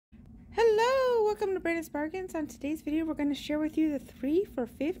Hello, welcome to Brenna's Bargains. On today's video, we're going to share with you the 3 for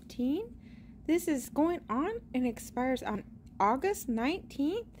 $15. This is going on and expires on August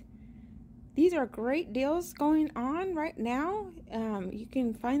 19th. These are great deals going on right now. You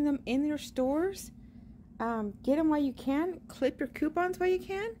can find them in your stores. Get them while you can. Clip your coupons while you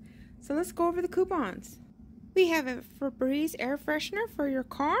can. So let's go over the coupons. We have a Febreze air freshener for your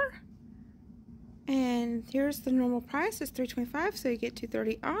car. And here's the normal price, it's $3.25, so you get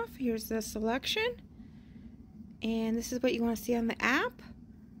 $2.30 off. Here's the selection. And this is what you want to see on the app.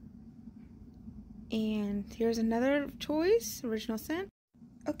 And here's another choice, original scent.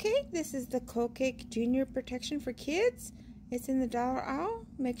 Okay, this is the Colgate Junior Protection for Kids. It's in the dollar aisle.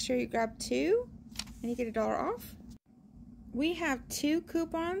 Make sure you grab 2 and you get $1 off. We have 2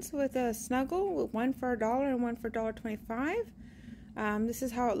 coupons with a Snuggle, with one for $1 and one for $1.25. This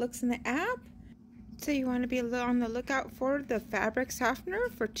is how it looks in the app. So you want to be on the lookout for the fabric softener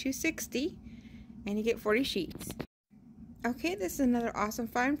for $2.60 and you get 40 sheets. Okay, this is another awesome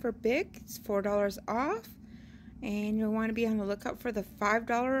find for Bic. It's $4 off. And you'll want to be on the lookout for the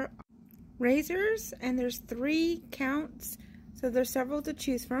 $5 razors, and there's 3 counts, so there's several to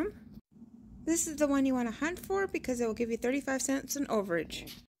choose from. This is the one you want to hunt for because it will give you 35 cents in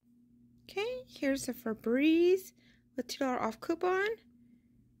overage. Okay, here's the Febreze with $2 off coupon.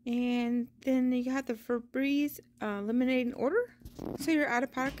 And then you got the Febreze eliminating order. So your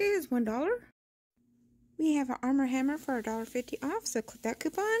out-of-pocket is $1. We have an Armor Hammer for $1.50 off, so click that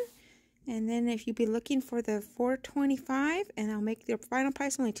coupon. And then if you be looking for the $4.25, and I'll make your final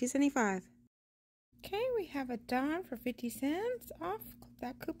price only $2.75. Okay, we have a Dawn for 50 cents off. Click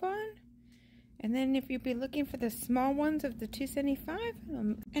that coupon. And then if you be looking for the small ones of the $2.75,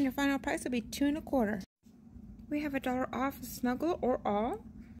 and your final price will be $2.25. We have $1 off Snuggle or All.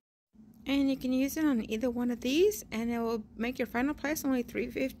 And you can use it on either one of these, and it will make your final price only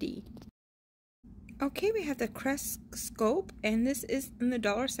 $3.50. Okay, we have the Crest Scope, and this is in the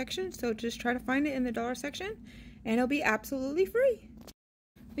dollar section, so just try to find it in the dollar section, and it'll be absolutely free.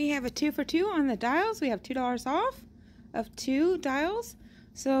 We have a 2 for $2 on the dials. We have $2 off of 2 dials,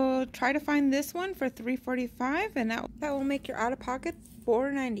 so try to find this one for $3.45, and that will make your out-of-pocket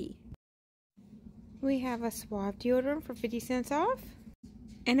 $4.90. We have a Suave deodorant for 50 cents off.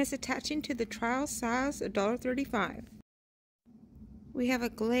 And it's attaching to the trial size of $1.35. We have a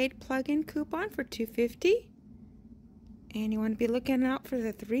Glade plug-in coupon for $2.50. And you want to be looking out for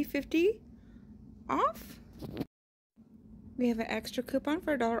the $3.50 off. We have an extra coupon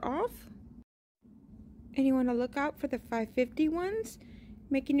for $1 off. And you want to look out for the $5.50 ones,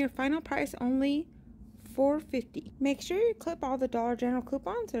 making your final price only $4.50. Make sure you clip all the Dollar General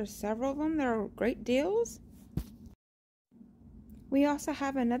coupons. There's several of them that are great deals. We also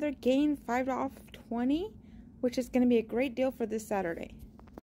have another Gain 5 off 20, which is going to be a great deal for this Saturday.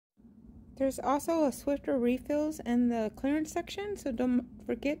 There's also a Swifter refills in the clearance section, so don't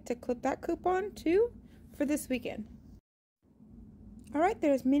forget to clip that coupon too for this weekend. Alright,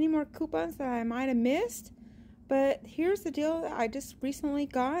 there's many more coupons that I might have missed, but here's the deal that I just recently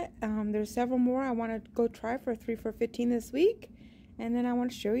got. There's several more I want to go try for 3 for $15 this week, and then I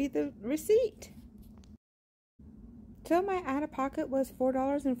want to show you the receipt. So my out-of-pocket was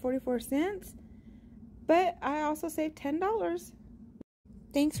 $4.44, but I also saved $10.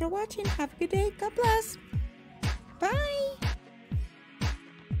 Thanks for watching. Have a good day. God bless. Bye.